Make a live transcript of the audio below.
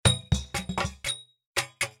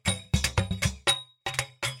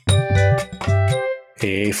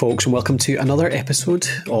Hey folks, and welcome to another episode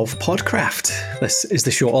of Podcraft. This is the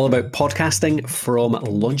show all about podcasting, from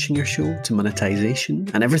launching your show to monetization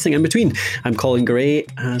and everything in between. I'm Colin Gray,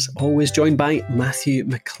 as always, joined by Matthew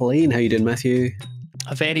McLean. How you doing, Matthew?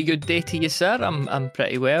 A very good day to you, sir. I'm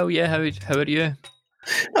pretty well. Yeah, how are you?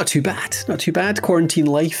 Not too bad. Quarantine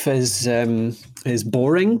life is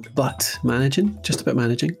boring, but just about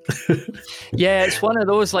managing. Yeah, it's one of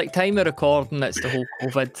those, like, time of recording, it's the whole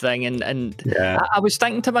COVID thing, and Yeah. I was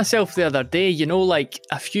thinking to myself the other day, you know, like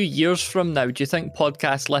a few years from now, do you think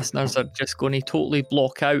podcast listeners are just going to totally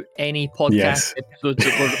block out any podcast episodes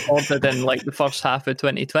that were recorded in like the first half of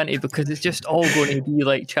 2020, because it's just all going to be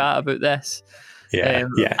like chat about this? Yeah.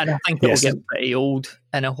 And I think it'll get pretty old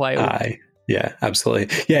in a while. Aye. Yeah, absolutely.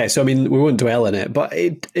 Yeah, so I mean, we won't dwell on it, but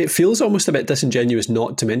it feels almost a bit disingenuous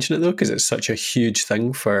not to mention it, though, because it's such a huge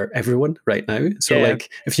thing for everyone right now. So, like,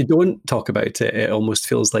 if you don't talk about it, it almost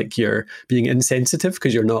feels like you're being insensitive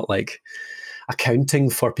because you're not, like, accounting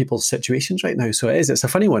for people's situations right now. So it's a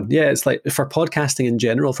funny one. Yeah, it's like for podcasting in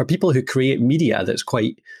general, for people who create media that's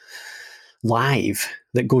quite live,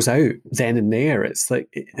 that goes out then and there, it's like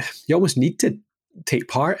you almost need to take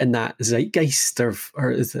part in that zeitgeist,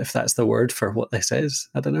 or if that's the word for what this is.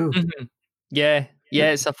 I don't know. Mm-hmm. Yeah,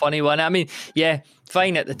 it's a funny one. I mean, yeah,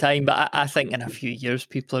 fine at the time, but I think in a few years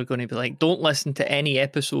people are going to be like, don't listen to any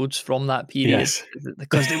episodes from that period,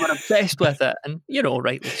 because they were obsessed with it, and, you know,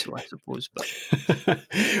 rightly so, I suppose. But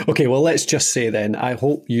okay, well, let's just say then, I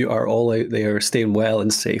hope you are all out there staying well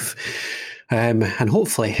and safe, and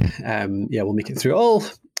hopefully, we'll make it through all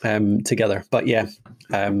together. But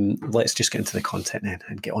let's just get into the content then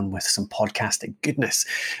and get on with some podcasting goodness.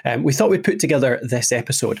 We thought we'd put together this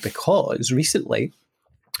episode because recently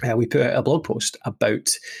we put out a blog post about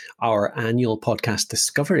our annual podcast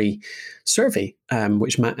discovery survey,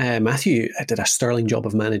 which Matthew did a sterling job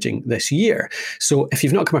of managing this year. So if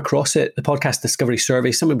you've not come across it, the podcast discovery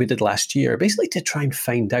survey, something we did last year, basically to try and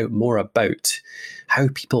find out more about how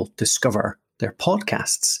people discover their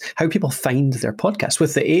podcasts, how people find their podcasts,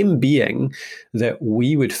 with the aim being that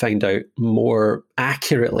we would find out more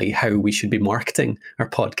accurately how we should be marketing our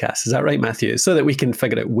podcasts. Is that right, Matthew? So that we can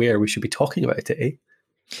figure out where we should be talking about it, eh?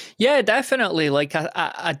 Yeah, definitely. Like,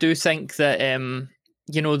 I do think that,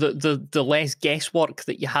 you know, the less guesswork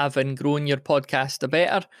that you have in growing your podcast, the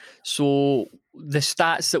better. So the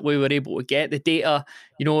stats that we were able to get, the data,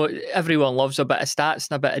 you know, everyone loves a bit of stats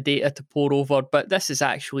and a bit of data to pour over, but this is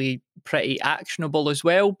actually pretty actionable as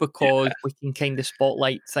well, because we can kind of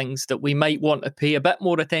spotlight things that we might want to pay a bit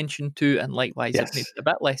more attention to, and likewise maybe a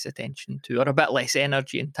bit less attention to, or a bit less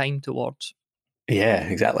energy and time towards. Yeah,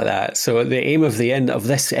 exactly that. So the aim of the end of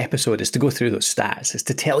this episode is to go through those stats, is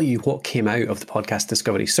to tell you what came out of the podcast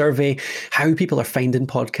discovery survey, how people are finding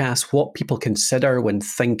podcasts, what people consider when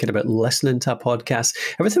thinking about listening to a podcast,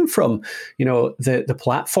 everything from, you know, the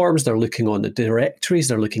platforms they're looking on, the directories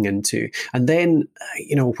they're looking into, and then,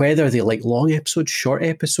 you know, whether they like long episodes, short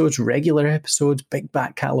episodes, regular episodes, big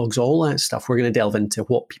back catalogs, all that stuff. We're going to delve into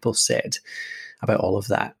what people said about all of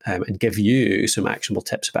that, and give you some actionable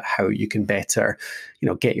tips about how you can better, you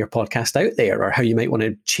know, get your podcast out there, or how you might want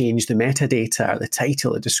to change the metadata, the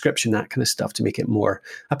title, the description, that kind of stuff, to make it more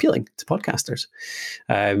appealing to podcasters.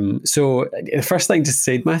 So the first thing to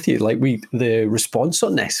say, Matthew, the response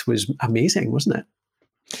on this was amazing, wasn't it?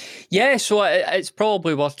 Yeah, so it's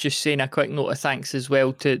probably worth just saying a quick note of thanks as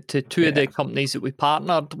well to two of the companies that we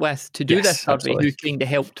partnered with to do this survey, who kind of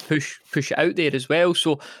helped push it out there as well.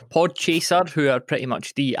 So Podchaser, who are pretty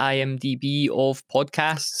much the IMDb of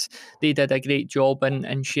podcasts, they did a great job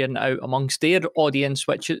in sharing it out amongst their audience,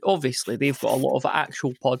 which is, obviously they've got a lot of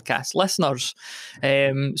actual podcast listeners.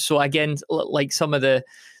 So again, like some of the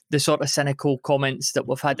sort of cynical comments that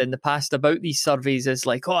we've had in the past about these surveys is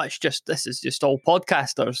like, oh, this is just all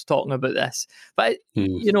podcasters talking about this. But,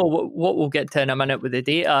 you know, what we'll get to in a minute with the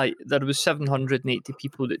data, there was 780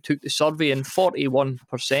 people that took the survey, and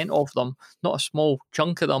 41% of them, not a small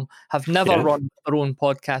chunk of them, have never run their own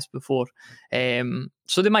podcast before.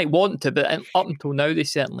 So they might want to, but up until now, they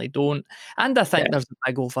certainly don't. And I think there's a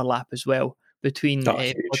big overlap as well between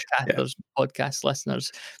podcasters and podcast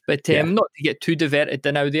listeners. But not to get too diverted,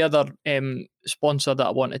 now the other sponsor that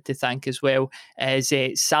I wanted to thank as well is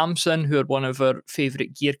Samsung, who are one of our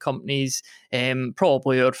favourite gear companies.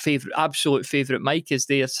 Probably our absolute favourite mic is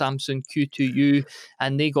their Samsung Q2U,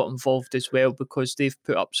 and they got involved as well because they've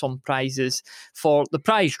put up some prizes for the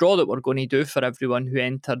prize draw that we're going to do for everyone who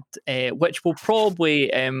entered, which will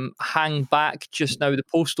probably hang back just now. The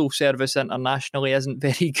Postal Service internationally isn't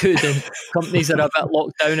very good, and companies are a bit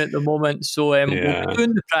locked down at the moment, so we'll be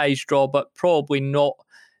doing the prize draw, but probably not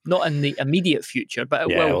in the immediate future. But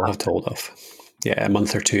we'll have to hold off. Yeah, a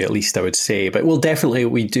month or two at least, I would say. But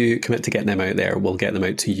we do commit to getting them out there. We'll get them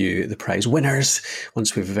out to you, the prize winners,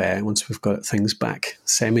 once we've got things back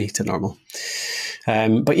semi to normal.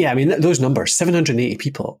 But yeah, I mean, those numbers, 780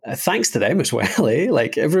 people, thanks to them as well, eh?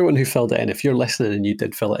 Like everyone who filled it in, if you're listening and you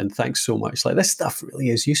did fill it in, thanks so much. Like this stuff really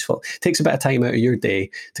is useful. It takes a bit of time out of your day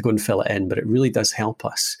to go and fill it in, but it really does help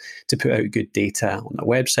us to put out good data on the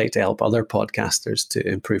website to help other podcasters to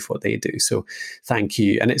improve what they do. So thank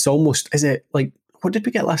you. And it's almost, is it like, what did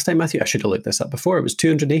we get last time, Matthew? I should have looked this up before. It was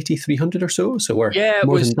 280, 300 or so. So we're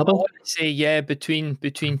more than double. I would say, between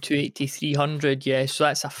 280, 300. Yeah, so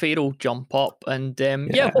that's a fair old jump up. And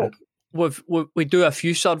we do a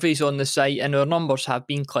few surveys on the site, and our numbers have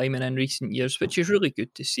been climbing in recent years, which is really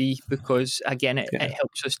good to see because, again, it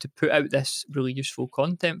helps us to put out this really useful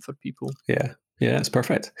content for people. Yeah. Yeah, that's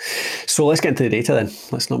perfect. So let's get into the data then.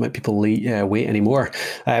 Let's not make people wait anymore.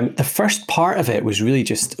 The first part of it was really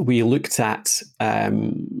just, we looked at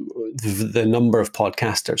the number of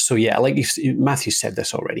podcasters. So yeah, like Matthew said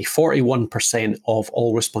this already, 41% of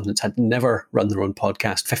all respondents had never run their own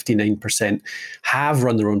podcast. 59% have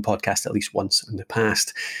run their own podcast at least once in the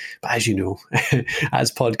past. But as you know,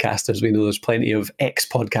 as podcasters, we know there's plenty of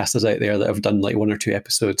ex-podcasters out there that have done like 1 or 2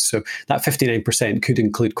 episodes. So that 59% could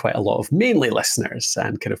include quite a lot of mainly listeners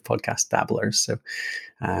and kind of podcast dabblers. So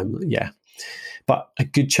but a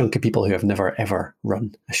good chunk of people who have never ever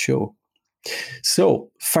run a show.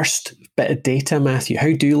 So first bit of data, Matthew,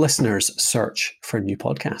 how do listeners search for new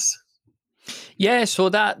podcasts? Yeah, so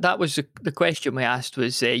that was the question we asked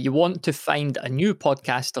was, you want to find a new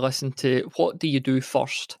podcast to listen to, what do you do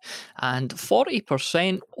first? And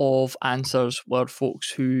 40% of answers were folks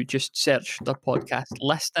who just searched their podcast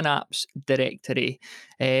listing apps directory.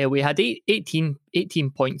 We had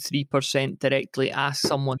 18.3% directly ask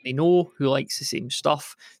someone they know who likes the same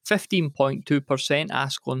stuff, 15.2%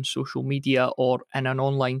 ask on social media or in an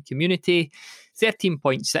online community,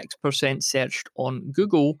 13.6% searched on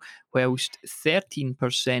Google, whilst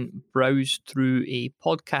 13% browsed through a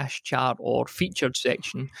podcast chart or featured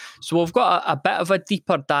section. So we've got a bit of a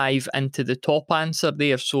deeper dive into the top answer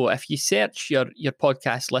there. So if you search your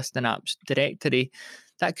podcast listing apps directory,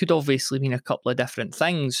 that could obviously mean a couple of different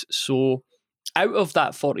things. So out of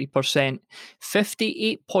that 40%,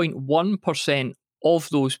 58.1% of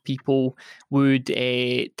those people would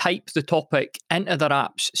type the topic into their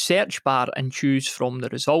app's search bar and choose from the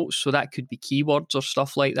results. So that could be keywords or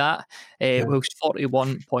stuff like that. Whilst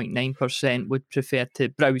 41.9% would prefer to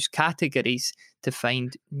browse categories to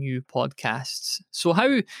find new podcasts. So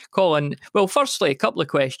how, Colin, well, firstly, a couple of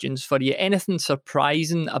questions for you. Anything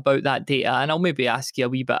surprising about that data? And I'll maybe ask you a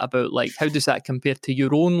wee bit about like, how does that compare to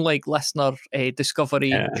your own like listener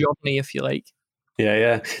discovery journey, if you like?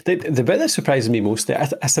 Yeah. The bit that surprises me most,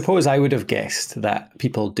 I suppose I would have guessed that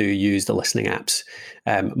people do use the listening apps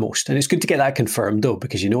most. And it's good to get that confirmed, though,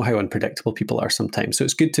 because you know how unpredictable people are sometimes. So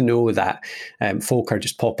it's good to know that folk are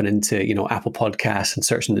just popping into, Apple Podcasts and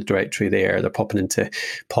searching the directory there. They're popping into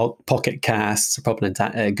Pocket Casts, they're popping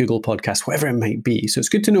into Google Podcasts, whatever it might be. So it's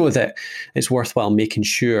good to know that it's worthwhile making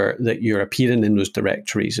sure that you're appearing in those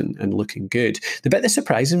directories and looking good. The bit that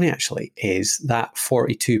surprises me, actually, is that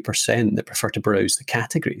 42% that prefer to browse the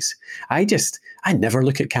categories. I never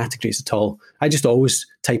look at categories at all. I just always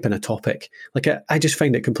type in a topic. Like I just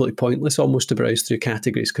find it completely pointless almost to browse through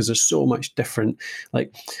categories because there's so much different,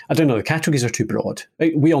 like, I don't know, the categories are too broad.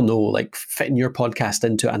 We all know like fitting your podcast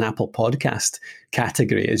into an Apple Podcast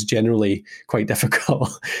category is generally quite difficult.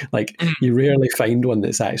 Like you rarely find one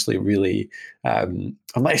that's actually really,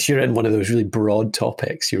 unless you're in one of those really broad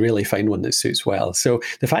topics, you really find one that suits well. So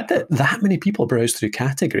the fact that many people browse through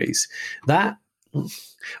categories, that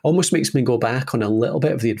almost makes me go back on a little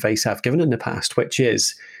bit of the advice I've given in the past, which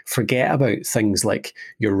is forget about things like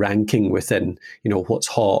your ranking within, what's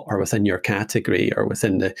hot or within your category or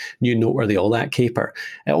within the new noteworthy, all that caper.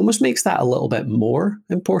 It almost makes that a little bit more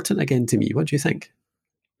important again to me. What do you think?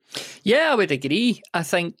 Yeah, I would agree. I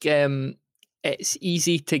think it's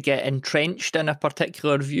easy to get entrenched in a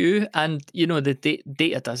particular view. And, the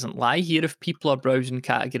data doesn't lie here. If people are browsing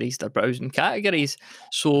categories, they're browsing categories.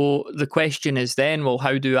 So the question is then, well,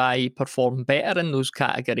 how do I perform better in those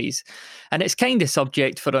categories? And it's kind of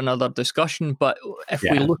subject for another discussion. But if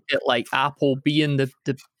we look at like Apple being the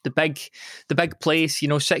big place,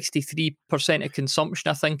 63% of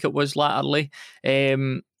consumption, I think it was latterly.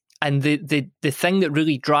 And the thing that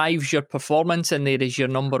really drives your performance in there is your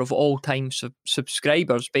number of all-time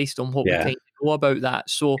subscribers based on what we kind of know about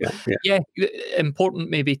that. So,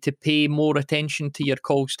 important maybe to pay more attention to your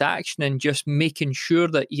calls to action and just making sure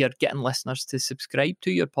that you're getting listeners to subscribe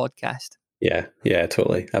to your podcast. Yeah,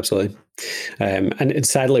 totally, absolutely. And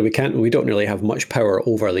sadly, we don't really have much power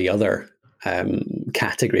over the other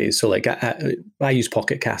categories. So like I use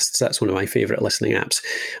Pocket Casts. That's one of my favorite listening apps.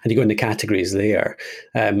 And you go into categories there.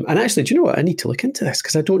 And actually, do you know what? I need to look into this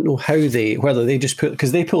because I don't know whether they just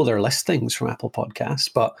because they pull their listings from Apple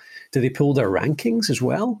Podcasts, but do they pull their rankings as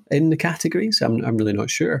well in the categories? I'm really not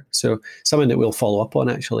sure. So something that we'll follow up on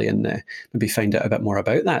actually and maybe find out a bit more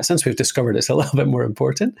about that. Since we've discovered it's a little bit more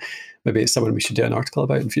important, maybe it's something we should do an article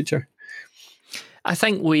about in future. I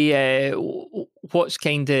think what's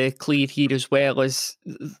kind of clear here as well is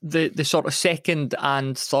the sort of second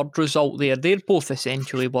and third result there. They're both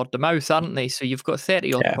essentially word of mouth, aren't they? So you've got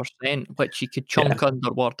 30% which you could chunk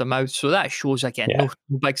under word of mouth. So that shows again, no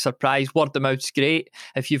big surprise. Word of mouth's great.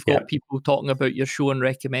 If you've got people talking about your show and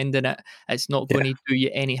recommending it, it's not going to do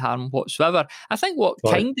you any harm whatsoever. I think what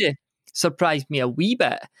kind of surprised me a wee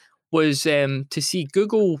bit was to see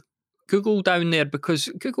Google down there, because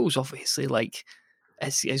Google's obviously like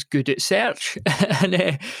is good at search.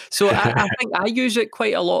 And so I think I use it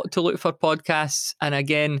quite a lot to look for podcasts. And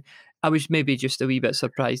again, I was maybe just a wee bit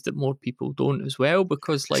surprised that more people don't as well,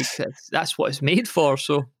 because like that's what it's made for.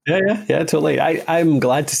 So yeah, totally. I'm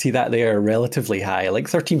glad to see that they are relatively high, like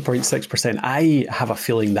 13.6%. I have a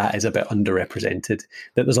feeling that is a bit underrepresented,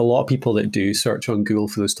 that there's a lot of people that do search on Google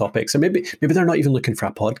for those topics. And maybe they're not even looking for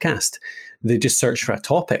a podcast. They just search for a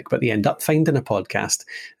topic, but they end up finding a podcast.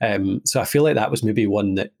 So I feel like that was maybe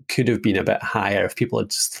one that could have been a bit higher if people had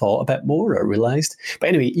just thought a bit more or realized. But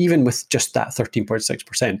anyway, even with just that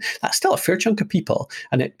 13.6%, that's still a fair chunk of people.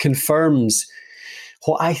 And it confirms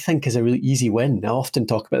what I think is a really easy win. I often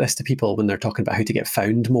talk about this to people when they're talking about how to get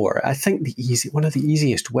found more. I think one of the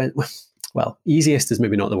easiest easiest is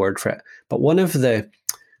maybe not the word for it, but one of the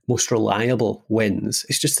most reliable wins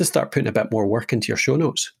is just to start putting a bit more work into your show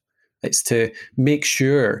notes. It's to make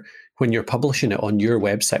sure when you're publishing it on your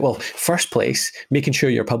website, well, first place, making sure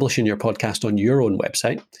you're publishing your podcast on your own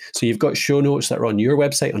website. So you've got show notes that are on your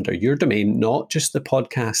website under your domain, not just the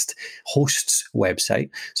podcast host's website.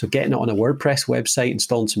 So getting it on a WordPress website,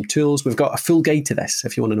 installing some tools. We've got a full guide to this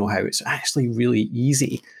if you want to know how. It's actually really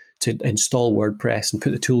easy to install WordPress and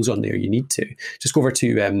put the tools on there you need to. Just go over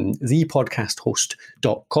to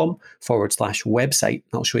thepodcasthost.com/website.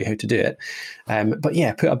 I'll show you how to do it. But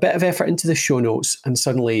yeah, put a bit of effort into the show notes and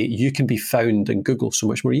suddenly you can be found in Google so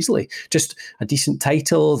much more easily. Just a decent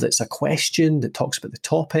title that's a question that talks about the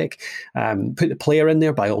topic. Put the player in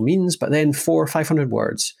there by all means, but then 400 or 500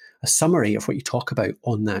 words, a summary of what you talk about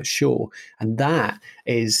on that show. And that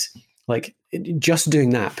is like, just doing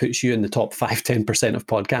that puts you in the top 5-10% of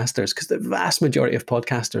podcasters, because the vast majority of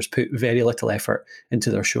podcasters put very little effort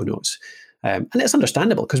into their show notes. And it's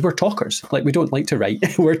understandable because we're talkers. Like, we don't like to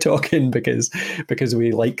write. We're talking because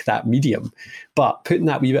we like that medium. But putting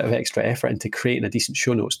that wee bit of extra effort into creating a decent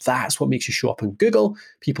show notes, that's what makes you show up on Google.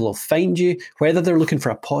 People will find you, whether they're looking for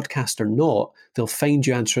a podcast or not, they'll find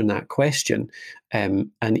you answering that question. And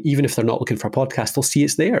even if they're not looking for a podcast, they'll see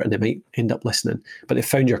it's there and they might end up listening. But they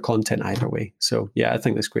found your content either way. So yeah, I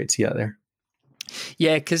think that's great to see that there.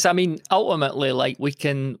 Yeah, because I mean, ultimately, like we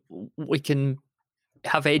can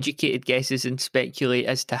have educated guesses and speculate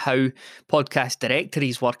as to how podcast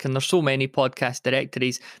directories work, and there's so many podcast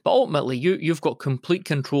directories, but ultimately you've got complete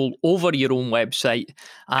control over your own website,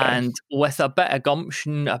 and with a bit of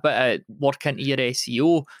gumption, a bit of work into your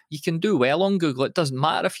SEO, you can do well on Google. It doesn't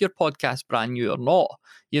matter if your podcast's brand new or not.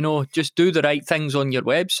 You know, just do the right things on your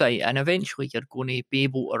website and eventually you're going to be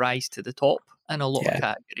able to rise to the top in a lot of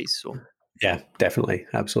categories. So yeah, definitely,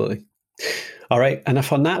 absolutely. All right,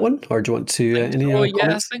 enough on that one, or do you want to any other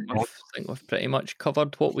comments? I think we've pretty much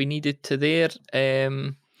covered what we needed to there.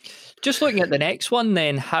 Just looking at the next one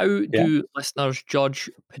then, how do listeners judge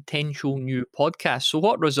potential new podcasts? So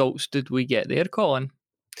what results did we get there, Colin?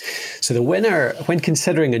 So the winner, when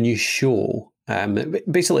considering a new show,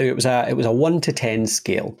 basically it was a 1 to 10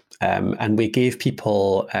 scale, and we gave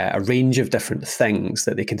people a range of different things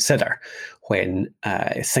that they consider when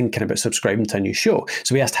thinking about subscribing to a new show.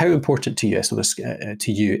 So we asked, how important to you is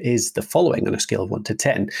the following on a scale of 1 to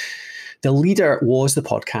 10. The leader was the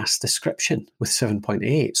podcast description with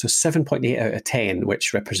 7.8. So 7.8 out of 10,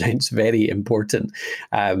 which represents very important,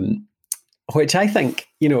 which I think,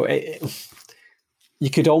 you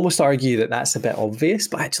could almost argue that that's a bit obvious,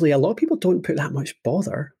 but actually a lot of people don't put that much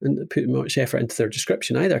bother and put much effort into their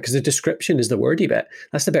description either, because the description is the wordy bit.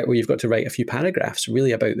 That's the bit where you've got to write a few paragraphs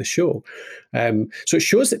really about the show. So it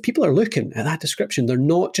shows that people are looking at that description. They're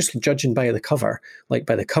not just judging by the cover, like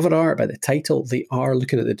by the cover art, by the title. They are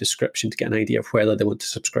looking at the description to get an idea of whether they want to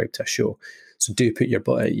subscribe to a show. So do put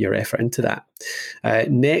your effort into that.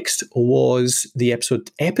 Next was the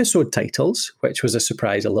episode titles, which was a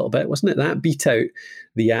surprise a little bit, wasn't it? That beat out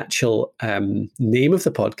the actual name of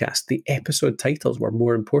the podcast. The episode titles were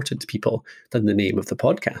more important to people than the name of the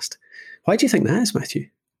podcast. Why do you think that is, Matthew?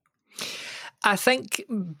 I think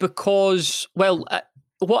because, well,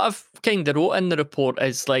 what I've kind of wrote in the report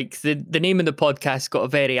is like the name of the podcast got a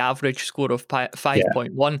very average score of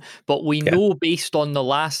 5.1, but we know based on the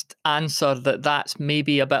last answer that that's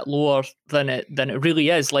maybe a bit lower than it really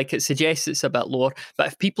is. Like it suggests it's a bit lower, but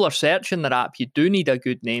if people are searching their app, you do need a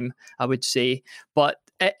good name, I would say. But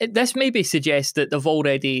this maybe suggests that they've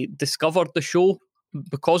already discovered the show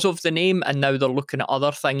because of the name, and now they're looking at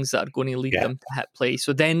other things that are going to lead them to hit play.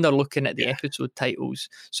 So then they're looking at the episode titles.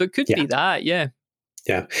 So it could be that, Yeah,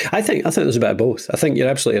 I think there's a bit of both. I think you're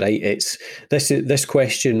absolutely right. It's this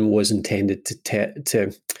question was intended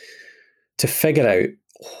to figure out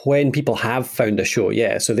when people have found a show.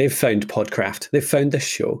 Yeah, so they've found Podcraft, they've found this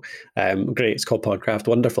show. Great, it's called Podcraft,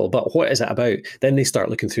 wonderful. But what is it about? Then they start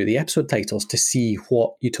looking through the episode titles to see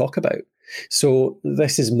what you talk about. So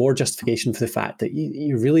this is more justification for the fact that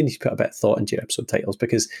you really need to put a bit of thought into your episode titles,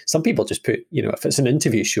 because some people just put, if it's an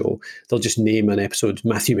interview show, they'll just name an episode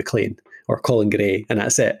Matthew McLean or Colin Gray, and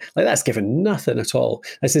that's it. Like, that's given nothing at all.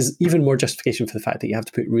 This is even more justification for the fact that you have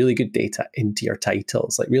to put really good data into your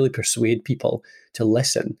titles, like really persuade people to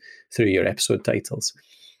listen through your episode titles.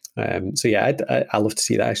 So yeah, I love to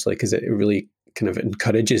see that, actually, because it really kind of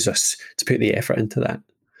encourages us to put the effort into that.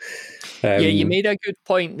 You made a good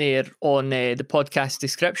point there on the podcast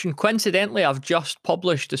description. Coincidentally, I've just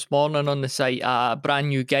published this morning on the site a brand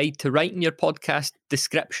new guide to writing your podcast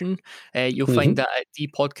description. You'll find that at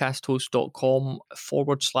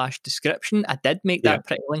thepodcasthost.com/description. I did make that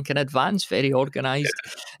pretty link in advance, very organised.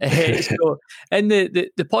 So in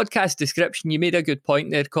the podcast description, you made a good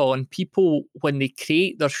point there, Colin. People, when they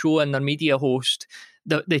create their show and their media host,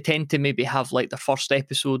 they tend to maybe have like their first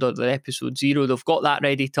episode or their episode 0. They've got that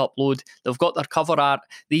ready to upload. They've got their cover art.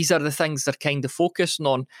 These are the things they're kind of focusing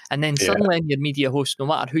on. And then suddenly in your media host, no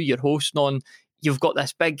matter who you're hosting on, you've got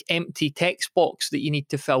this big empty text box that you need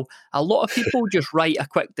to fill. A lot of people just write a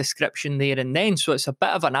quick description there and then. So it's a bit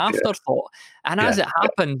of an afterthought. And as it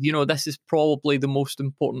happened, this is probably the most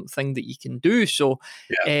important thing that you can do. So,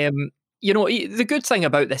 the good thing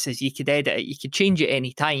about this is you could edit it. You could change it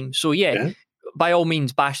any time. So by all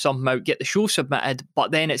means, bash something out, get the show submitted,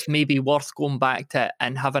 but then it's maybe worth going back to it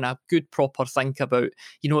and having a good proper think about,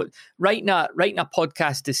 writing a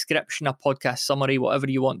podcast description, a podcast summary, whatever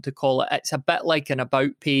you want to call it. It's a bit like an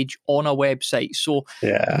about page on a website. So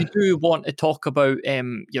you do want to talk about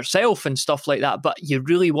yourself and stuff like that, but you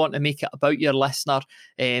really want to make it about your listener.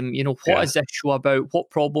 What is this show about? What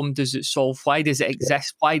problem does it solve? Why does it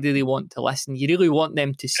exist? Why do they want to listen? You really want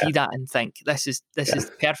them to see that and think, this is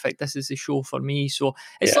perfect. This is the show for me. So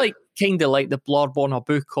it's like kind of like the blurb on a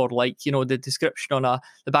book, or like the description on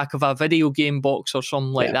the back of a video game box or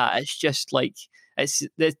something like that. It's just like it's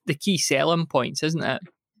the key selling points, isn't it?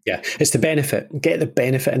 Yeah, it's the benefit. Get the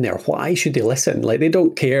benefit in there. Why should they listen? Like, they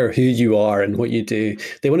don't care who you are and what you do.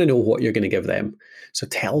 They want to know what you're going to give them. So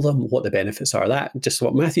tell them what the benefits are. That, just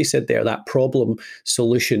what Matthew said there, that problem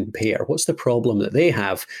solution pair. What's the problem that they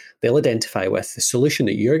have? They'll identify with the solution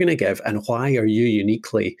that you're going to give, and why are you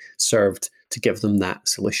uniquely served to give them that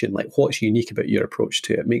solution? Like, what's unique about your approach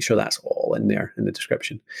to it? Make sure that's all in there in the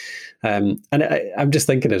description. And I'm just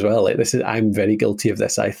thinking as well, like, I'm very guilty of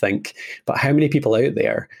this, I think. But how many people out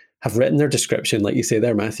there have written their description, like you say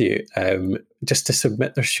there, Matthew, just to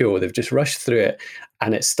submit their show? They've just rushed through it,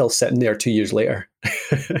 and it's still sitting there 2 years later.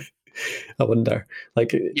 I wonder,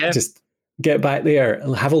 just get back there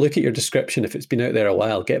and have a look at your description. If it's been out there a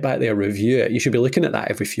while, get back there, review it. You should be looking at that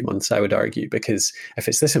every few months, I would argue, because if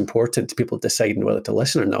it's this important to people deciding whether to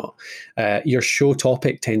listen or not, your show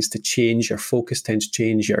topic tends to change, your focus tends to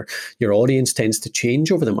change, your audience tends to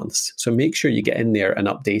change over the months. So make sure you get in there and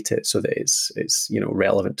update it so that it's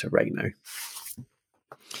relevant to right now.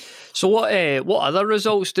 So what other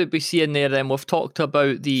results did we see in there then? We've talked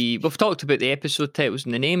about the episode titles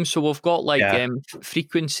and the names. So we've got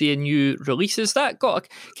frequency and new releases. That got a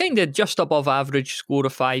kind of just above average score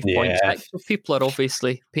of 5.6. So people are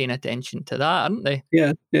obviously paying attention to that, aren't they?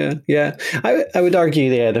 Yeah. I would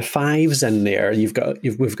argue the fives in there. We've got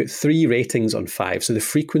 3 ratings on 5. So the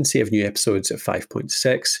frequency of new episodes at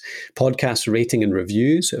 5.6, podcast rating and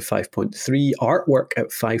reviews at 5.3, artwork at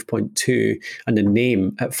 5.2, and the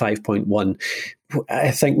name at 5.1.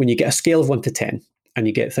 I think when you get a scale of 1 to 10, and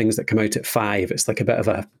you get things that come out at 5, it's like a bit of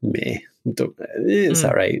a meh. It's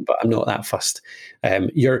all right, but I'm not that fussed.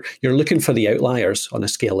 You're looking for the outliers on a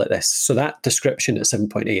scale like this. So that description at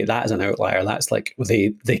 7.8, that is an outlier. That's like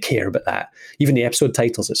they care about that. Even the episode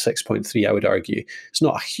titles at 6.3, I would argue,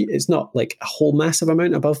 it's not like a whole massive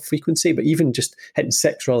amount above frequency, but even just hitting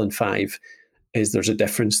 6 rather than 5 there's a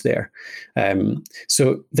difference there.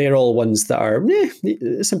 So they're all ones that are,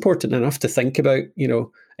 it's important enough to think about,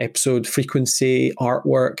 episode frequency,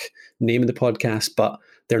 artwork, name of the podcast, but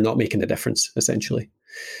they're not making a difference, essentially.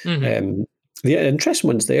 The interesting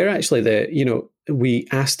ones there, actually, we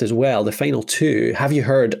asked as well, the final 2, have you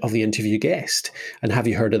heard of the interview guest? And have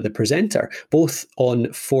you heard of the presenter? Both on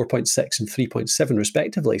 4.6 and 3.7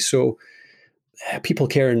 respectively. So people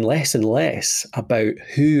caring less and less about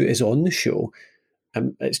who is on the show.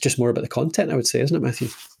 It's just more about the content, I would say, isn't it, Matthew?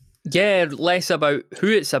 Yeah, less about who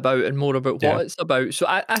it's about and more about what it's about. So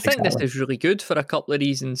I think this is really good for a couple of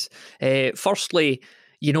reasons. Firstly,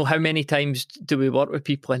 how many times do we work with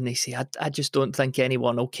people and they say, I just don't think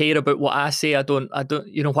anyone will care about what I say. I don't,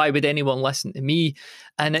 why would anyone listen to me?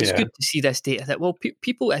 And it's good to see this data that, well,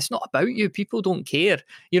 people, it's not about you. People don't care.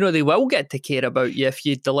 They will get to care about you if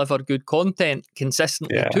you deliver good content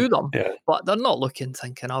consistently to them, but they're not looking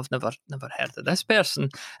thinking, I've never heard of this person.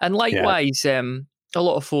 And likewise, a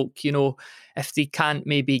lot of folk, if they can't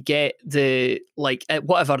maybe get the,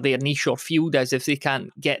 whatever their niche or field is, if they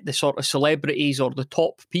can't get the sort of celebrities or the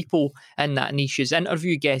top people in that niche as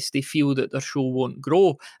interview guests, they feel that their show won't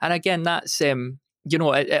grow. And again, that's,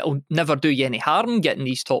 it'll never do you any harm getting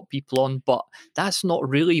these top people on, but that's not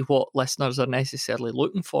really what listeners are necessarily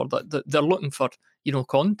looking for. They're looking for,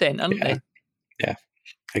 content, aren't they? Yeah,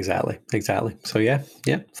 exactly. So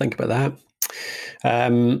think about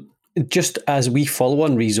that. Just as we follow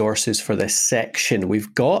on resources for this section,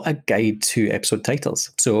 we've got a guide to episode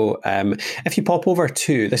titles. So if you pop over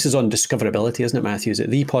to, this is on discoverability, isn't it, Matthew? Is it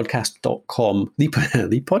thepodcast.com,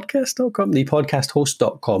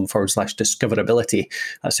 thepodcasthost.com/discoverability?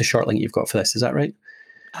 That's the short link you've got for this. Is that right?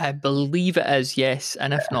 I believe it is, yes.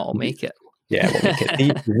 And if not, I'll make it. Yeah, we'll make it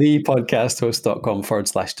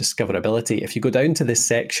thepodcasthost.com/discoverability. If you go down to this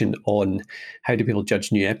section on how do people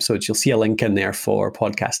judge new episodes, you'll see a link in there for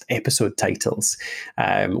podcast episode titles.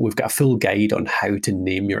 We've got a full guide on how to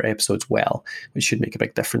name your episodes well, which should make a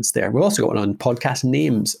big difference there. We've also got one on podcast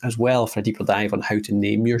names as well for a deeper dive on how to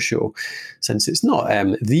name your show, since it's not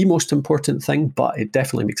the most important thing, but it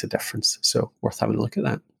definitely makes a difference. So worth having a look at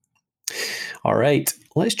that. All right,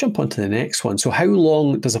 let's jump on to the next one. So how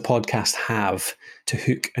long does a podcast have to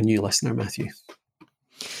hook a new listener, Matthew?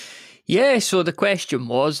 Yeah, so the question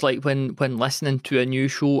was, when listening to a new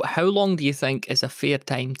show, how long do you think is a fair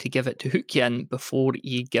time to give it to hook you in before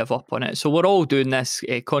you give up on it? So we're all doing this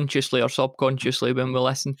consciously or subconsciously when we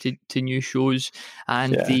listen to new shows.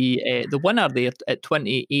 And the winner there at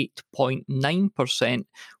 28.9%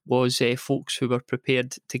 was folks who were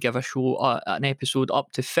prepared to give a show an episode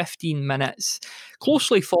up to 15 minutes,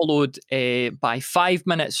 closely followed by 5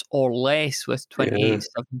 minutes or less with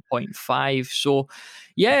 27.5. So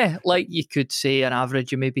you could say an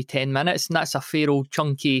average of maybe 10 minutes, and that's a fair old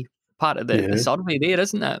chunky part of the survey there,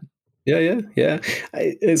 isn't it? Yeah.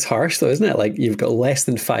 It's harsh though, isn't it? You've got less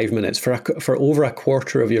than 5 minutes for over a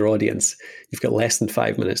quarter of your audience. You've got less than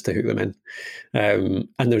 5 minutes to hook them in. And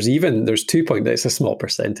there's 2 it's a small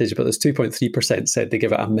percentage, but there's 2.3% said they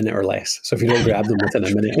give it a minute or less. So if you don't grab them within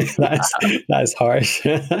a minute, that's harsh.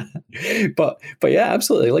 but yeah,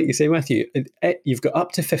 absolutely. Like you say, Matthew, you've got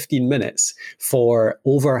up to 15 minutes for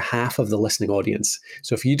over half of the listening audience.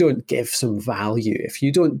 So if you don't give some value, if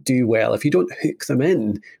you don't do well, if you don't hook them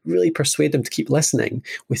in, really persuade them to keep listening,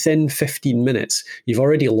 within 15 minutes, you've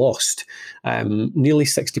already lost nearly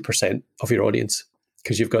 60% of your audience,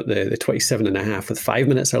 because you've got the 27.5 with 5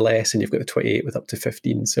 minutes or less, and you've got the 28 with up to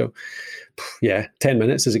 15. So 10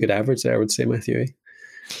 minutes is a good average there, I would say, Matthew.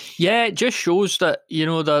 Yeah, it just shows that,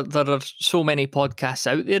 there are so many podcasts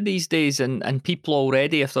out there these days, and people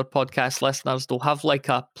already, if they're podcast listeners, they'll have a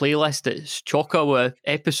playlist that's chocker with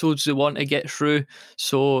episodes they want to get through.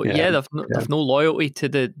 So they've no loyalty to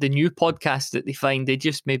the new podcast that they find. They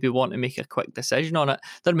just maybe want to make a quick decision on it.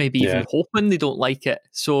 They're maybe even hoping they don't like it.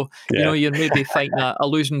 So, you're maybe fighting a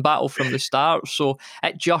losing battle from the start. So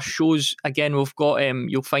it just shows, again, we've got,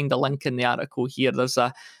 you'll find a link in the article here. There's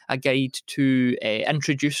a guide to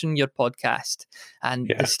introducing your podcast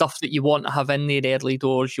and the stuff that you want to have in there early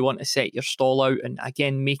doors. You want to set your stall out and,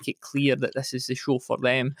 again, make it clear that this is the show for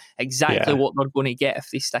them, exactly what they're going to get if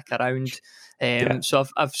they stick around. So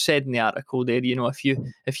I've said in the article there, if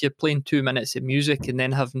you're playing 2 minutes of music and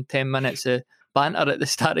then having 10 minutes of banter at the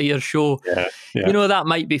start of your show, that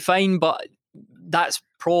might be fine, but that's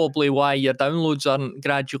probably why your downloads aren't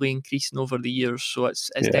gradually increasing over the years. So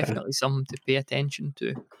it's definitely something to pay attention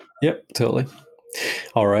to. Yep, totally.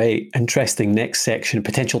 All right, interesting. Next section,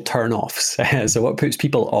 potential turn-offs. So what puts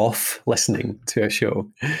people off listening to a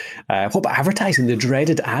show? What about advertising? The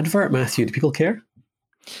dreaded advert, Matthew. Do people care?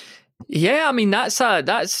 Yeah, I mean, that's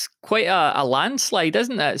quite a landslide,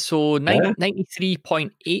 isn't it? So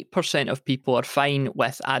 93.8% of people are fine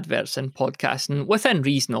with adverts in podcasting, within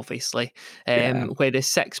reason, obviously. Whereas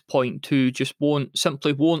 6.2 just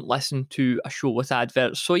simply won't listen to a show with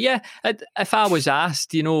adverts. So yeah, if I was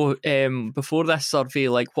asked, before this survey,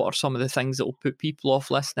 like what are some of the things that will put people off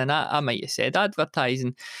listening, I might have said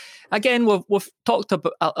advertising. Again, we've talked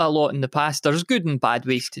about a lot in the past. There's good and bad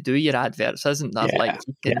ways to do your adverts, isn't there?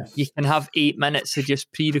 You can have 8 minutes of just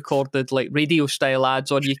pre-recorded like radio style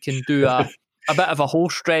ads, or you can do a bit of a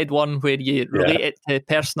host-read one where you relate it to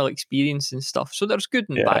personal experience and stuff. So there's good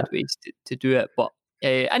and bad ways to do it, but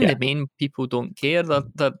in the main, people don't care.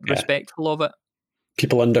 They're respectful of it.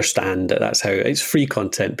 People understand that that's how it's free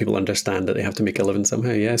content. People understand that they have to make a living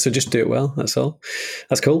somehow. Yeah. So just do it well. That's all.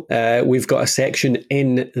 That's cool. We've got a section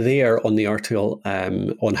in there on the article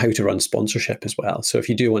on how to run sponsorship as well. So if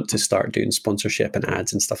you do want to start doing sponsorship and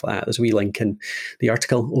ads and stuff like that, there's a wee link in the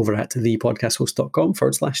article over at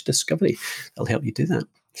thepodcasthost.com/discovery. That'll help you do that.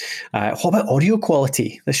 What about audio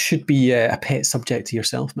quality? This should be a pet subject to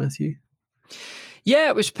yourself, Matthew. Yeah,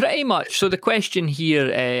 it was pretty much. So the question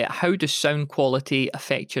here, how does sound quality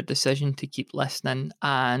affect your decision to keep listening?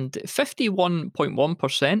 And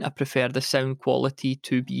 51.1% prefer the sound quality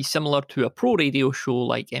to be similar to a pro radio show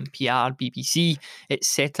like NPR, BBC,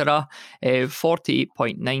 etc.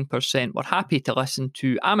 48.9% were happy to listen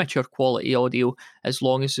to amateur quality audio as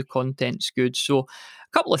long as the content's good. So a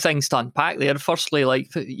couple of things to unpack there. Firstly,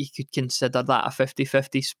 like you could consider that a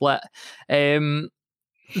 50-50 split.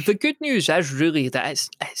 The good news is really that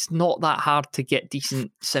it's not that hard to get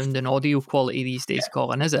decent sounding audio quality these days,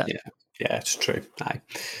 Colin, is it? Yeah, it's true. Aye.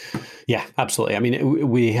 Yeah, absolutely. I mean,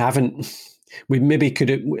 we maybe could,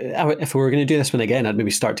 if we were going to do this one again, I'd maybe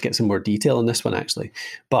start to get some more detail on this one actually.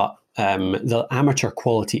 But the amateur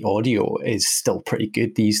quality audio is still pretty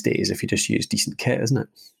good these days if you just use decent kit, isn't it?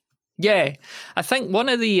 Yeah, I think one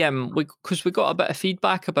of the because we got a bit of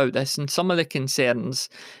feedback about this, and some of the concerns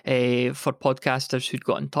for podcasters who'd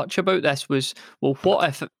got in touch about this was, well, what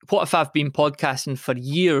if I've been podcasting for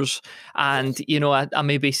years, and I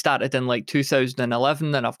maybe started in like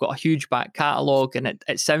 2011, and I've got a huge back catalogue, and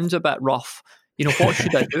it sounds a bit rough. What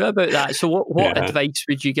should I do about that? So what advice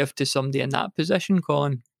would you give to somebody in that position,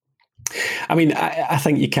 Colin? I mean, I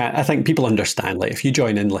think you can. I think people understand. Like, if you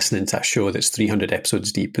join in listening to a show that's 300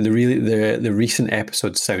 episodes deep, and the recent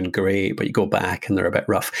episodes sound great, but you go back and they're a bit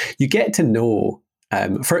rough, you get to know.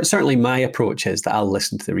 Certainly, my approach is that I'll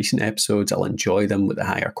listen to the recent episodes, I'll enjoy them with the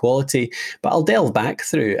higher quality, but I'll delve back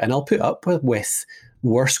through and I'll put up with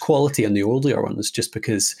worse quality on the older ones just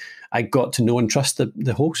because I got to know and trust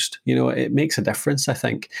the host. It makes a difference, I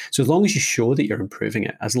think. So as long as you show that you're improving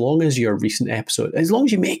it, as long as your recent episode, as long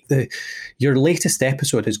as you make your latest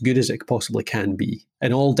episode as good as it possibly can be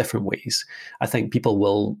in all different ways, I think people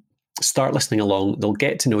will start listening along. They'll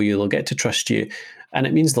get to know you, they'll get to trust you, and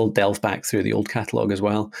it means they'll delve back through the old catalogue as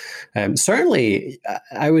well. Certainly,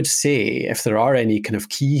 I would say if there are any kind of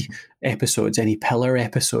key episodes, any pillar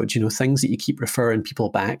episodes, things that you keep referring people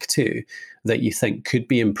back to that you think could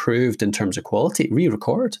be improved in terms of quality,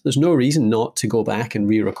 re-record. There's no reason not to go back and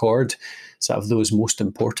re-record sort of those most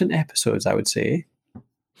important episodes, I would say.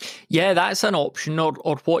 Yeah, that's an option, or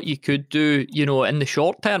what you could do, in the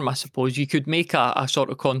short term, I suppose. You could make a sort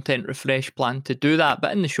of content refresh plan to do that.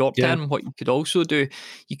 But in the short term, what you could also do,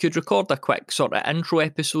 you could record a quick sort of intro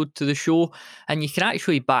episode to the show, and you can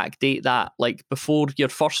actually backdate that like before your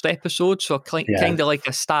first episode. So kind of like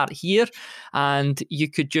a start here, and you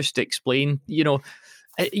could just explain, you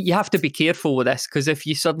have to be careful with this, because if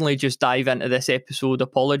you suddenly just dive into this episode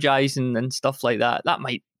apologising and stuff like that, that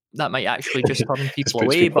might actually just turn people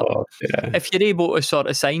away. But if you're able to sort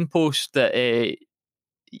of signpost that, the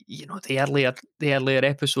earlier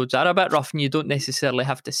episodes are a bit rough, and you don't necessarily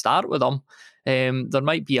have to start with them, there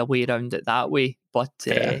might be a way around it that way. But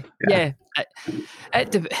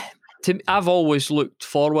I've always looked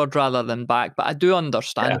forward rather than back, but I do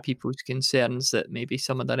understand people's concerns that maybe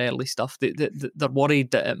some of their early stuff, they're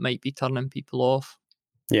worried that it might be turning people off.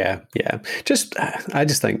 Yeah. I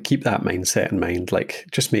just think keep that mindset in mind. Like,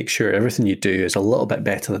 just make sure everything you do is a little bit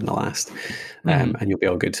better than the last, and you'll be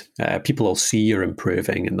all good. People will see you're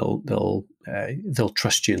improving, and they'll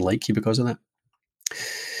trust you and like you because of that.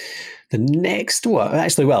 The next one,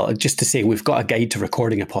 actually, well, just to say, we've got a guide to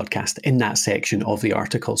recording a podcast in that section of the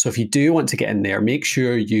article. So if you do want to get in there, make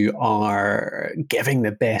sure you are giving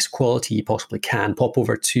the best quality you possibly can. Pop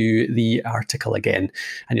over to the article again,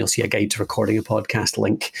 and you'll see a guide to recording a podcast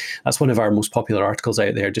link. That's one of our most popular articles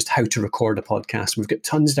out there, just how to record a podcast. We've got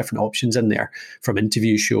tons of different options in there, from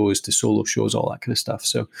interview shows to solo shows, all that kind of stuff.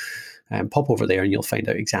 So pop over there and you'll find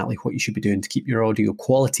out exactly what you should be doing to keep your audio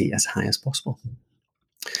quality as high as possible.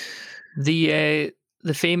 The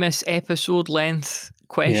famous episode length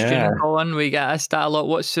question, Colin, we get asked that a lot.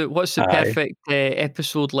 What's the perfect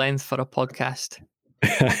episode length for a podcast?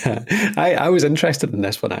 I was interested in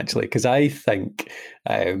this one, actually, because I think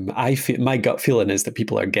my gut feeling is that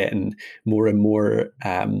people are getting more and more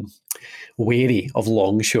wary of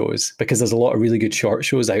long shows, because there's a lot of really good short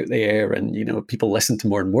shows out there, and people listen to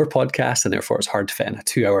more and more podcasts, and therefore it's hard to fit in a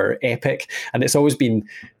 2-hour epic. And it's always been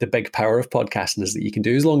the big power of podcasting, is that you can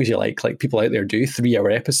do as long as you like people out there do 3-hour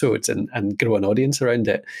episodes and grow an audience around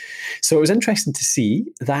it. So it was interesting to see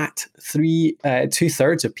that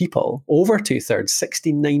 2/3 of people, over 2/3,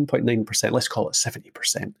 69.9%, let's call it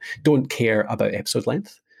 70%, don't care about episode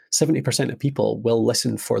length. 70% of people will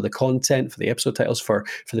listen for the content, for the episode titles, for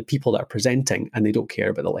the people that are presenting, and they don't care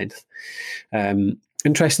about the length.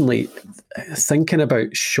 Interestingly, thinking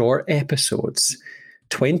about short episodes,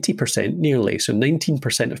 20% nearly, so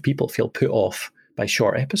 19% of people feel put off by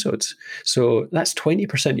short episodes. So that's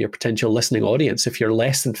 20% of your potential listening audience. If you're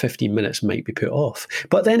less than 15 minutes, might be put off.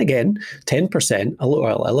 But then again, 10%,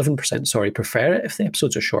 11%, prefer it if the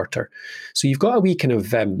episodes are shorter. So you've got a wee kind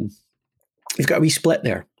of, you've got a wee split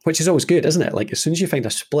there, which is always good, isn't it? Like, as soon as you find a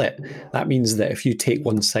split, that means that if you take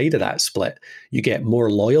one side of that split, you get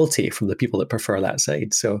more loyalty from the people that prefer that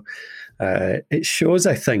side. So it shows,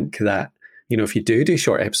 I think, that, if you do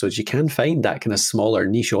short episodes, you can find that kind of smaller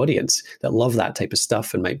niche audience that love that type of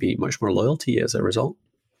stuff and might be much more loyal to you as a result.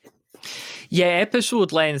 Yeah,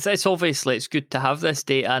 episode length, it's good to have this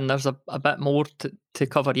data, and there's a bit more to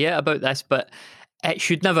cover yet about this, but it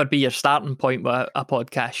should never be your starting point with a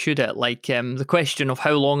podcast, should it? Like, the question of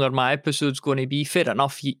how long are my episodes going to be, fair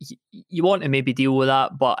enough, you want to maybe deal with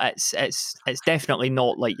that, but it's definitely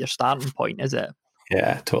not like your starting point, is it?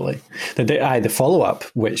 Yeah, totally. The follow-up,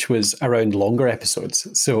 which was around longer episodes.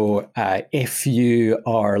 So if you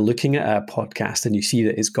are looking at a podcast and you see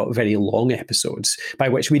that it's got very long episodes, by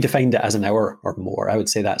which we defined it as an hour or more, I would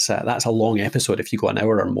say that's a long episode. If you go an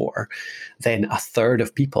hour or more, then 1/3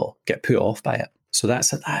 of people get put off by it. So I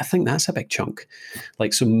think that's a big chunk.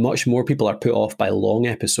 Like, so much more people are put off by long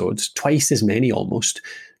episodes. Twice as many almost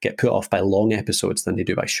get put off by long episodes than they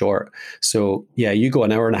do by short. So yeah, you go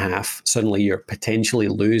an hour and a half, suddenly you're potentially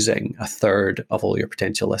losing 1/3 of all your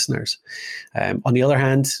potential listeners. On the other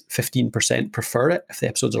hand, 15% prefer it if the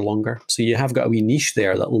episodes are longer. So you have got a wee niche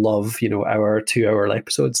there that love, hour, 2-hour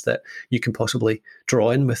episodes that you can possibly draw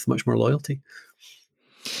in with much more loyalty.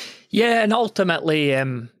 Yeah, and ultimately,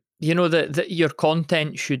 that your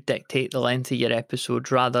content should dictate the length of your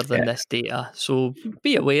episodes rather than this data. So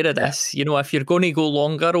be aware of this. If you're going to go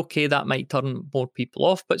longer, okay, that might turn more people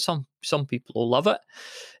off, but some people will love it.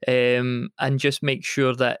 And just make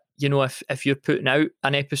sure that, if you're putting out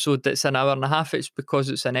an episode that's an hour and a half, it's because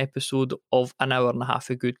it's an episode of an hour and a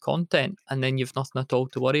half of good content, and then you've nothing at all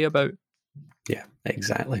to worry about. Yeah,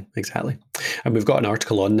 exactly. And we've got an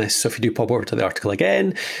article on this. So if you do pop over to the article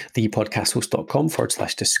again,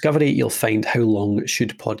 thepodcasthost.com/discovery, you'll find how long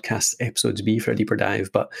should podcast episodes be for a deeper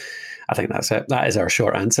dive. But I think that's it. That is our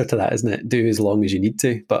short answer to that, isn't it? Do as long as you need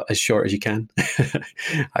to, but as short as you can,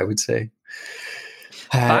 I would say.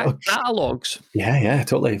 Catalogues. Yeah,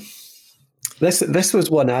 totally. This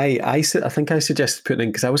was one I think I suggested putting in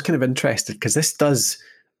because I was kind of interested, because this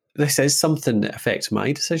is something that affects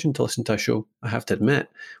my decision to listen to a show, I have to admit.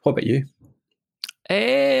 What about you?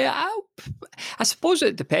 I suppose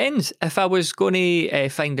it depends. If I was going to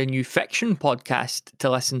find a new fiction podcast to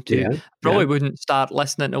listen to, I probably wouldn't start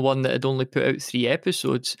listening to one that had only put out 3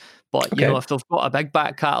 episodes. But, if they've got a big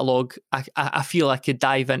back catalogue, I feel I could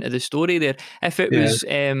dive into the story there. If it was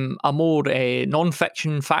a more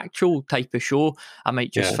non-fiction, factual type of show, I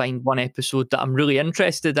might just find one episode that I'm really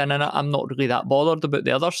interested in, and I'm not really that bothered about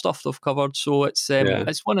the other stuff they've covered. So it's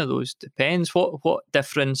one of those. Depends. What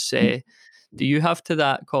difference do you have to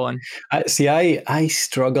that, Colin? I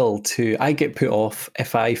struggle to. I get put off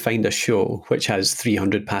if I find a show which has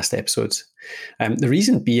 300 past episodes. The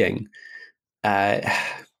reason being,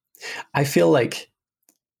 I feel like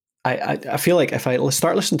if I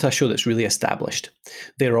start listening to a show that's really established,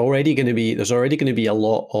 there's already going to be a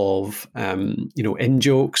lot of in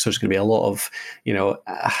jokes. There's going to be a lot of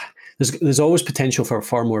there's there's always potential for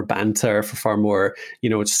far more banter, for far more,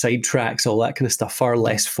 sidetracks, all that kind of stuff, far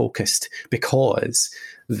less focused, because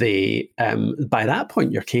by that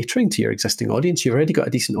point you're catering to your existing audience. You've already got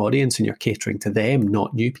a decent audience and you're catering to them,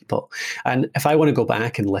 not new people. And if I want to go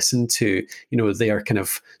back and listen to, their kind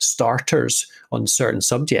of starters on certain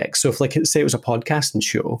subjects, so if, like, say it was a podcasting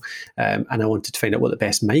show, and I wanted to find out what the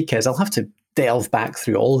best mic is, I'll have to delve back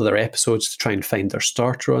through all of their episodes to try and find their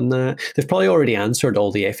starter on that. They've probably already answered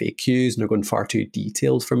all the FAQs and they're going far too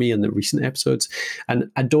detailed for me in the recent episodes.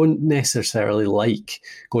 And I don't necessarily like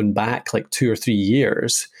going back like 2 or 3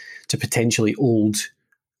 years to potentially old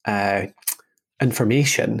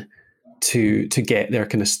information to get their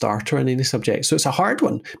kind of starter on any subject. So it's a hard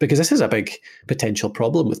one, because this is a big potential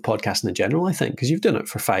problem with podcasting in general, I think, because you've done it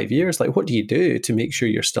for 5 years. Like, what do you do to make sure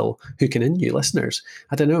you're still hooking in new listeners?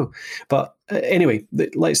 I don't know. But anyway,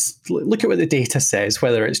 let's look at what the data says,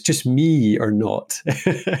 whether it's just me or not.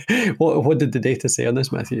 What did the data say on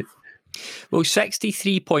this, Matthew? Well,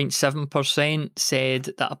 63.7% said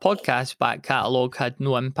that a podcast back catalogue had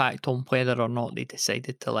no impact on whether or not they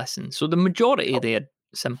decided to listen. So the majority there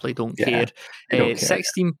simply don't care.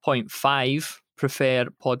 16.5% prefer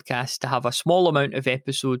podcasts to have a small amount of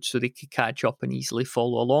episodes so they could catch up and easily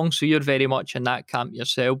follow along. So you're very much in that camp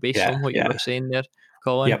yourself, based on what you were saying there,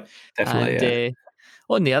 Colin. Yep, definitely. And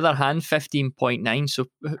on the other hand, 15.9%, so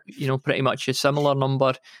pretty much a similar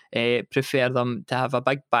number, prefer them to have a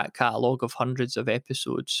big back catalogue of hundreds of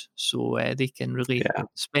episodes, so they can really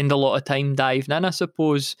spend a lot of time diving in, I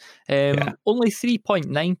suppose. Only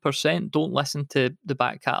 3.9% don't listen to the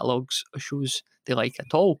back catalogues of shows they like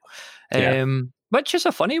at all. Which is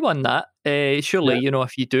a funny one, that. Surely,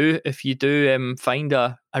 if you do find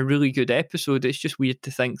a really good episode, it's just weird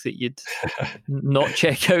to think that you'd not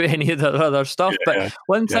check out any of the other stuff. But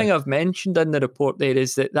one thing I've mentioned in the report there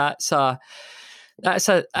is that's a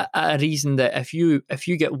reason that if you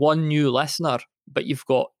get one new listener, but you've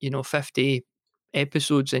got 50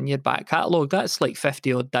 episodes in your back catalogue, that's like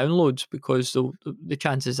 50 odd downloads, because the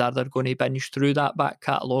chances are they're going to binge through that back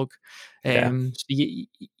catalogue. So you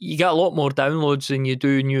get a lot more downloads than you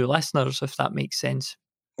do new listeners, if that makes sense.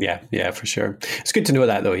 Yeah, for sure. It's good to know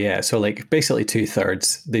that, though. Yeah, so like basically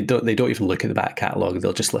 2/3 they don't even look at the back catalogue.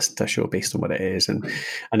 They'll just listen to a show based on what it is, and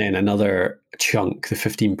then another chunk, the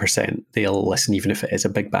 15%, they'll listen even if it is a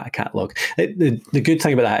big back catalogue. The good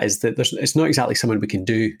thing about that is that it's not exactly someone we can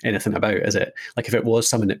do anything about, is it? Like, if it was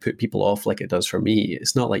someone that put people off, like it does for me,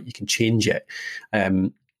 it's not like you can change it.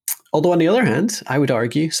 Although on the other hand, I would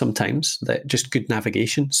argue sometimes that just good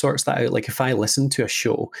navigation sorts that out. Like, if I listen to a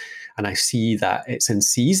show and I see that it's in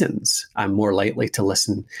seasons, I'm more likely to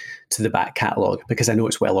listen to the back catalogue, because I know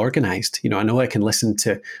it's well organized. I know I can listen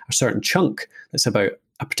to a certain chunk that's about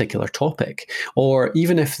a particular topic. Or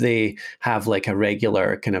even if they have like a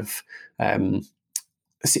regular kind of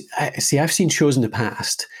see, I've seen shows in the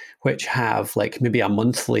past which have like maybe a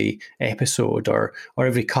monthly episode, or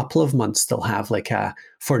every couple of months they'll have like a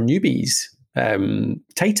for newbies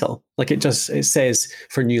title. Like, it says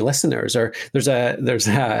for new listeners. Or there's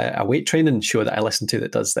a weight training show that I listen to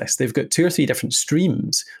that does this. They've got 2 or 3 different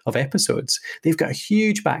streams of episodes. They've got a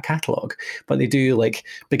huge back catalogue, but they do like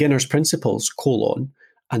beginner's principles :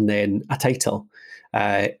 and then a title.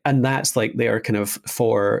 And that's like they're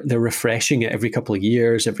refreshing it every couple of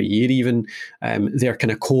years, every year even. They're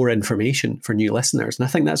kind of core information for new listeners. And I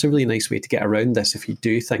think that's a really nice way to get around this if you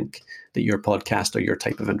do think that your podcast or your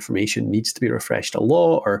type of information needs to be refreshed a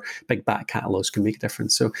lot, or big back catalogues can make a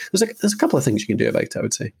difference. So there's a couple of things you can do about it, I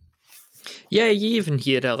would say. Yeah, you even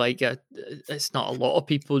hear it it's not a lot of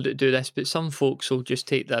people that do this, but some folks will just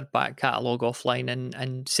take their back catalogue offline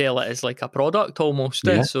and sell it as like a product almost.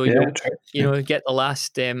 So you'll get the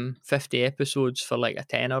last 50 episodes for like a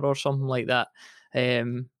tenner or something like that.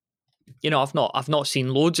 I've not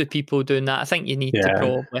seen loads of people doing that. I think you need to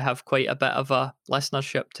probably have quite a bit of a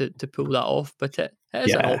listenership to pull that off, but it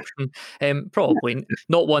is an option. Probably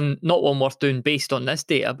not one worth doing based on this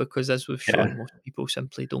data, because as we've shown, most people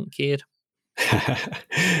simply don't care.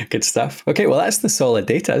 Good stuff. Okay, well, that's the solid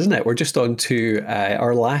data, isn't it? We're just on to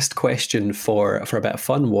our last question for a bit of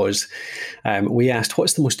fun. Was we asked,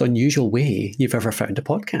 what's the most unusual way you've ever found a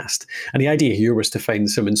podcast? And the idea here was to find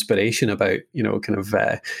some inspiration about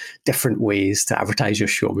different ways to advertise your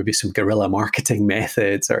show, maybe some guerrilla marketing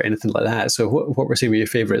methods or anything like that. So what were some of your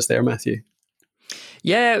favorites there, Matthew?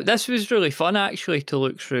 Yeah, this was really fun actually to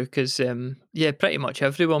look through, because pretty much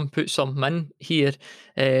everyone put something in here.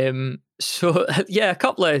 So yeah, a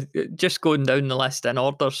couple of just going down the list in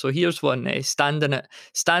order. So here's one: standing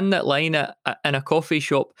at line in a coffee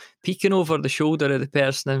shop, peeking over the shoulder of the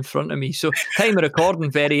person in front of me. So time of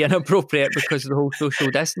recording very inappropriate because of the whole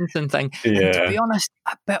social distancing thing. Yeah. And to be honest,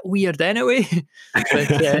 a bit weird anyway.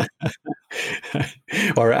 But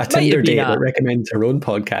or a Tinder date that recommends her own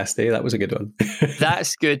podcast. That was a good one.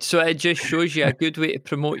 That's good. So it just shows you a good way to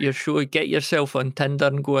promote your show. Get yourself on Tinder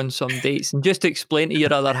and go on some dates, and just explain to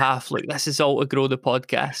your other half, look, this is all to grow the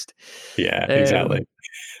podcast. Yeah, exactly.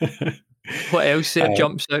 What else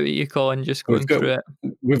jumps out at you, Colin, just going through it?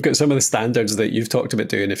 We've got some of the standards that you've talked about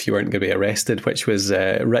doing if you weren't going to be arrested, which was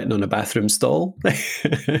written on a bathroom stall.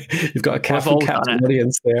 You've got a careful captain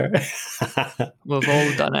audience there. We've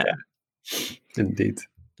all done it. Yeah. Indeed.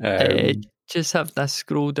 Just have to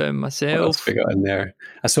scroll down myself. What else we got in there?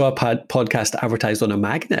 I saw a podcast advertised on a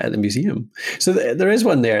magnet at the museum. So there is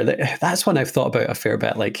one there. That's one I've thought about a fair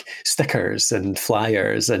bit, like stickers and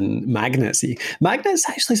flyers and magnets. Magnets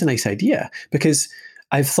actually is a nice idea because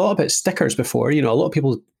I've thought about stickers before. You know, a lot of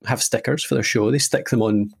people have stickers for their show. They stick them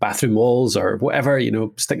on bathroom walls or whatever, you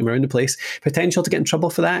know, stick them around the place. Potential to get in trouble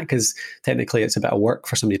for that because technically it's a bit of work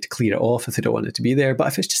for somebody to clear it off if they don't want it to be there. But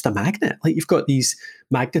if it's just a magnet, like you've got these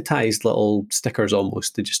magnetized little stickers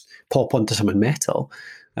almost to just pop onto something metal,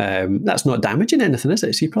 that's not damaging anything, is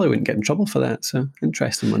it? So you probably wouldn't get in trouble for that. So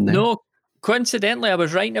interesting one there. No. Coincidentally, I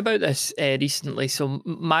was writing about this recently. So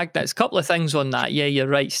magnets, a couple of things on that. Yeah, you're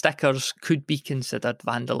right. Stickers could be considered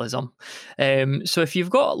vandalism. So if you've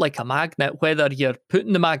got like a magnet, whether you're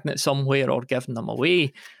putting the magnet somewhere or giving them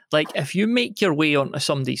away, like if you make your way onto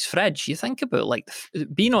somebody's fridge, you think about like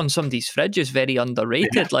being on somebody's fridge is very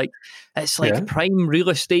underrated. Yeah. Like it's like prime real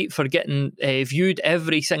estate for getting viewed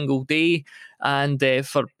every single day. And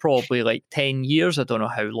for probably like 10 years, I don't know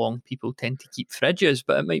how long people tend to keep fridges,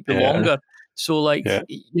 but it might be longer. So like,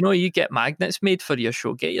 you know, you get magnets made for your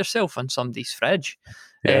show, get yourself on somebody's fridge.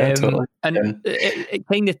 Totally. And it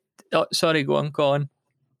kind of, sorry, go on.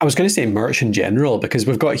 I was going to say merch in general, because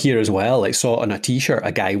we've got here as well, I saw on a t-shirt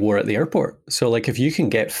a guy wore at the airport. So like if you can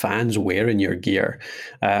get fans wearing your gear,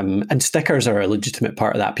 and stickers are a legitimate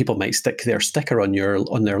part of that. People might stick their sticker on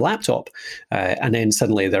their laptop, and then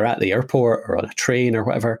suddenly they're at the airport or on a train or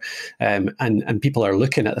whatever, and people are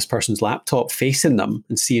looking at this person's laptop facing them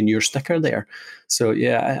and seeing your sticker there. So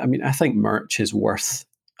yeah, I mean, I think merch is worth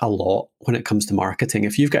a lot when it comes to marketing.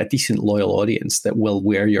 If you've got a decent loyal audience that will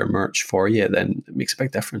wear your merch for you, then it makes a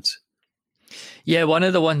big difference. Yeah, one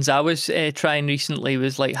of the ones I was trying recently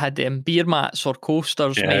was like had beer mats or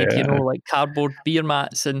coasters made, you know, like cardboard beer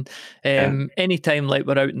mats. And anytime like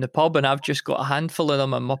we're out in the pub and I've just got a handful of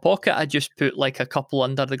them in my pocket, I just put like a couple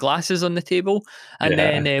under the glasses on the table. And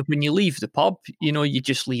then when you leave the pub, you know, you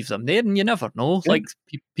just leave them there and you never know. Like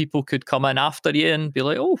people could come in after you and be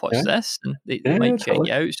like, oh, what's this? And they might check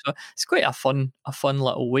you out. So it's quite a fun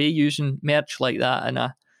little way using merch like that in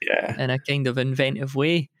a kind of inventive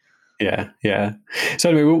way. Yeah. So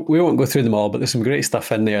anyway, we won't go through them all, but there's some great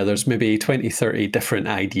stuff in there. There's maybe 20, 30 different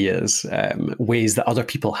ideas, ways that other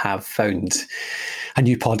people have found a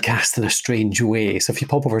new podcast in a strange way. So if you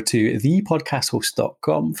pop over to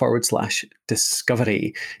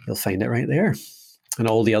thepodcasthost.com/discovery, you'll find it right there. And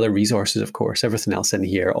all the other resources, of course, everything else in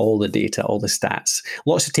here, all the data, all the stats,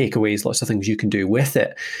 lots of takeaways, lots of things you can do with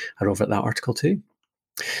it are over at that article too.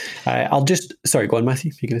 Sorry, go on,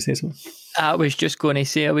 Matthew. You're going to say something? I was just going to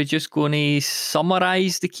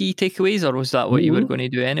summarise the key takeaways, or was that what you were going to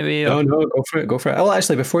do anyway? No, go for it. Well,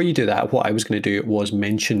 actually, before you do that, what I was going to do was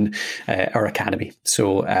mention our Academy.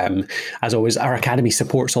 So, as always, our Academy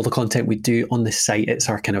supports all the content we do on the site. It's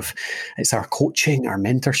our coaching, our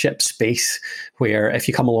mentorship space, where if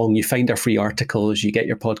you come along, you find our free articles, you get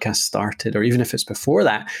your podcast started, or even if it's before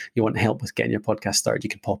that, you want help with getting your podcast started, you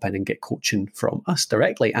can pop in and get coaching from us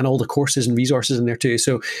directly, and all the courses and resources in there too.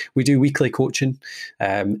 So we do weekly coaching.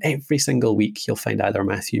 Every single week you'll find either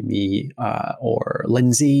Matthew, me, or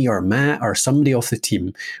Lindsay or Matt or somebody off the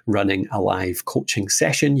team running a live coaching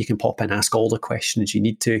session. You can pop in, ask all the questions you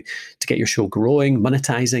need to get your show growing,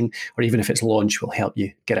 monetizing, or even if it's launch, we'll help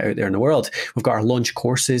you get it out there in the world. We've got our launch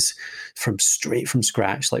courses straight from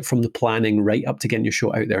scratch, like from the planning right up to getting your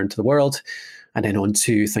show out there into the world. And then on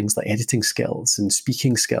to things like editing skills and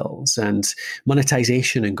speaking skills and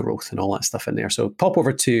monetization and growth and all that stuff in there. So pop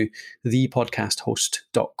over to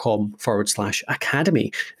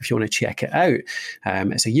thepodcasthost.com/academy if you want to check it out.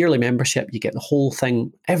 It's a yearly membership. You get the whole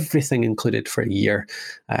thing, everything included for a year.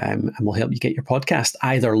 And we'll help you get your podcast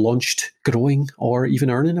either launched, growing, or even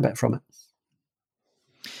earning a bit from it.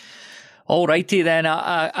 Alrighty then,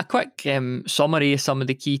 a quick summary of some of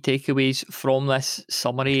the key takeaways from this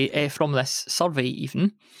survey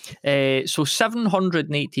even. So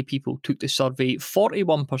 780 people took the survey.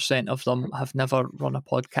 41% of them have never run a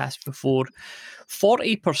podcast before.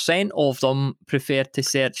 40% of them prefer to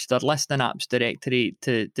search their listening apps directory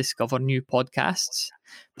to discover new podcasts.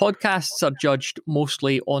 Podcasts are judged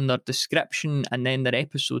mostly on their description and then their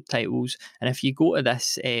episode titles. And if you go to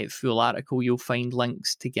this full article, you'll find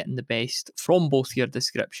links to getting the best from both your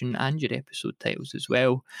description and your episode titles as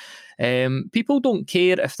well. People don't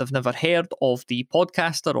care if they've never heard of the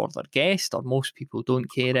podcaster or their guest, or most people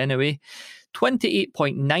don't care anyway.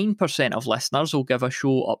 28.9% of listeners will give a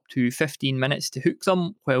show up to 15 minutes to hook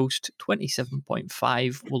them, whilst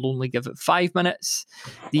 27.5% will only give it 5 minutes.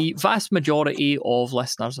 The vast majority of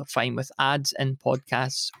listeners are fine with ads in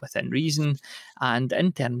podcasts within reason, and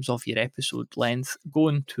in terms of your episode length,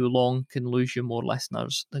 going too long can lose you more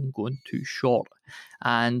listeners than going too short.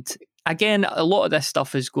 And again, a lot of this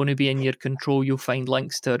stuff is going to be in your control. You'll find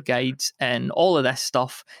links to our guides and all of this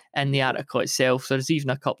stuff in the article itself. There's even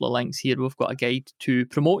a couple of links here. We've got a guide to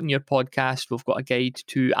promoting your podcast. We've got a guide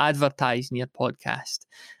to advertising your podcast,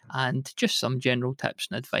 and just some general tips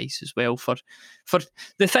and advice as well for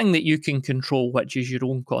the thing that you can control, which is your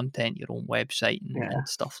own content, your own website and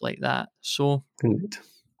stuff like that. So,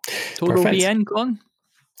 totally in, Con.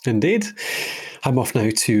 Indeed. I'm off now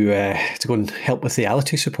to go and help with the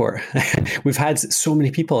Alitu support. We've had so many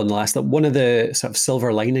people in the last... One of the sort of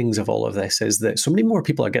silver linings of all of this is that so many more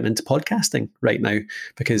people are getting into podcasting right now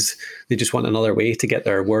because they just want another way to get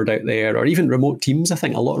their word out there, or even remote teams. I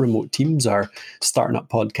think a lot of remote teams are starting up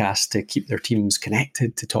podcasts to keep their teams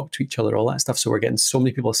connected, to talk to each other, all that stuff. So we're getting so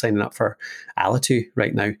many people signing up for Alitu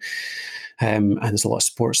right now. And there's a lot of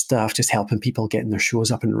sports stuff, just helping people getting their shows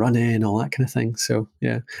up and running, all that kind of thing. So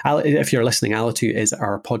yeah, if you're listening, Alitu is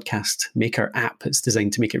our podcast maker app. It's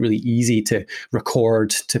designed to make it really easy to record,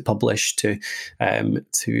 to publish, to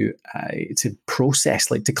process,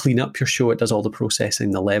 like to clean up your show. It does all the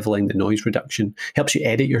processing, the leveling, the noise reduction, helps you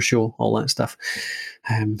edit your show, all that stuff.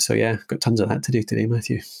 So yeah, got tons of that to do today,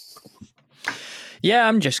 Matthew. Yeah,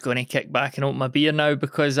 I'm just going to kick back and open my beer now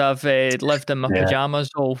because I've lived in my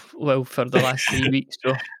pajamas for the last 3 weeks.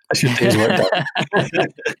 So I should day's work done.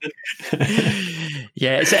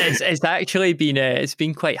 Yeah, it's actually been it's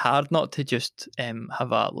been quite hard not to just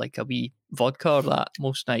have a wee vodka or that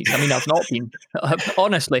most nights. I mean, I've not been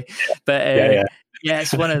honestly, but yeah,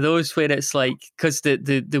 it's one of those where it's like, because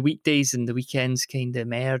the weekdays and the weekends kind of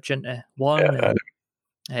merge into one.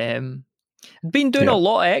 Been doing a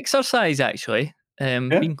lot of exercise actually.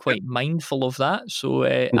 Being quite mindful of that, so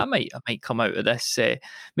I might come out of this.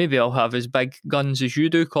 Maybe I'll have as big guns as you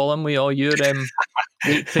do, Colin, with all your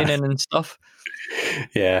weight training and stuff.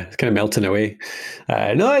 Yeah, it's kind of melting away.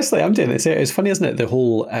 No, it's like I'm doing it. It's funny, isn't it? The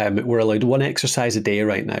whole we're allowed one exercise a day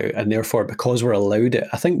right now, and therefore because we're allowed it,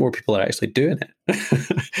 I think more people are actually doing it.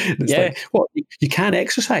 It's like, what, you can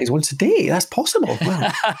exercise once a day? That's possible.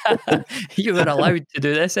 Wow. You were allowed to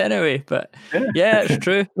do this anyway, but yeah, it's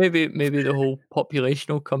true. Maybe the whole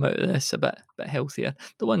population will come out of this a bit healthier.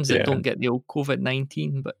 The ones that don't get the old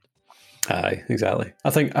COVID-19, but. Aye, exactly.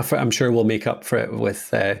 I'm sure we'll make up for it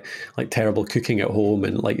with like terrible cooking at home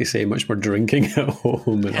and, like you say, much more drinking at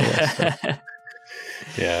home and all that stuff.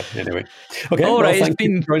 Yeah, anyway. Okay, all right, it's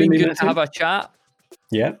been good to have a chat.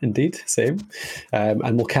 Yeah, indeed, same.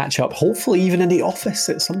 And we'll catch up, hopefully even in the office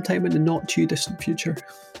at some time in the not too distant future.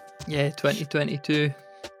 Yeah, 2022.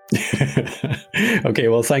 Okay,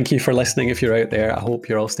 well, thank you for listening. If you're out there, I hope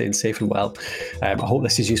you're all staying safe and well. I hope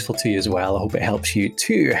this is useful to you as well. I hope it helps you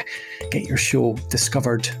to get your show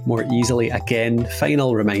discovered more easily. Again,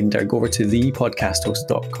 final reminder, go over to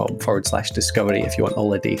thepodcasthost.com/discovery if you want all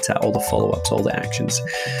the data, all the follow-ups, all the actions.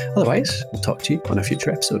 Otherwise, we'll talk to you on a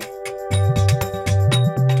future episode.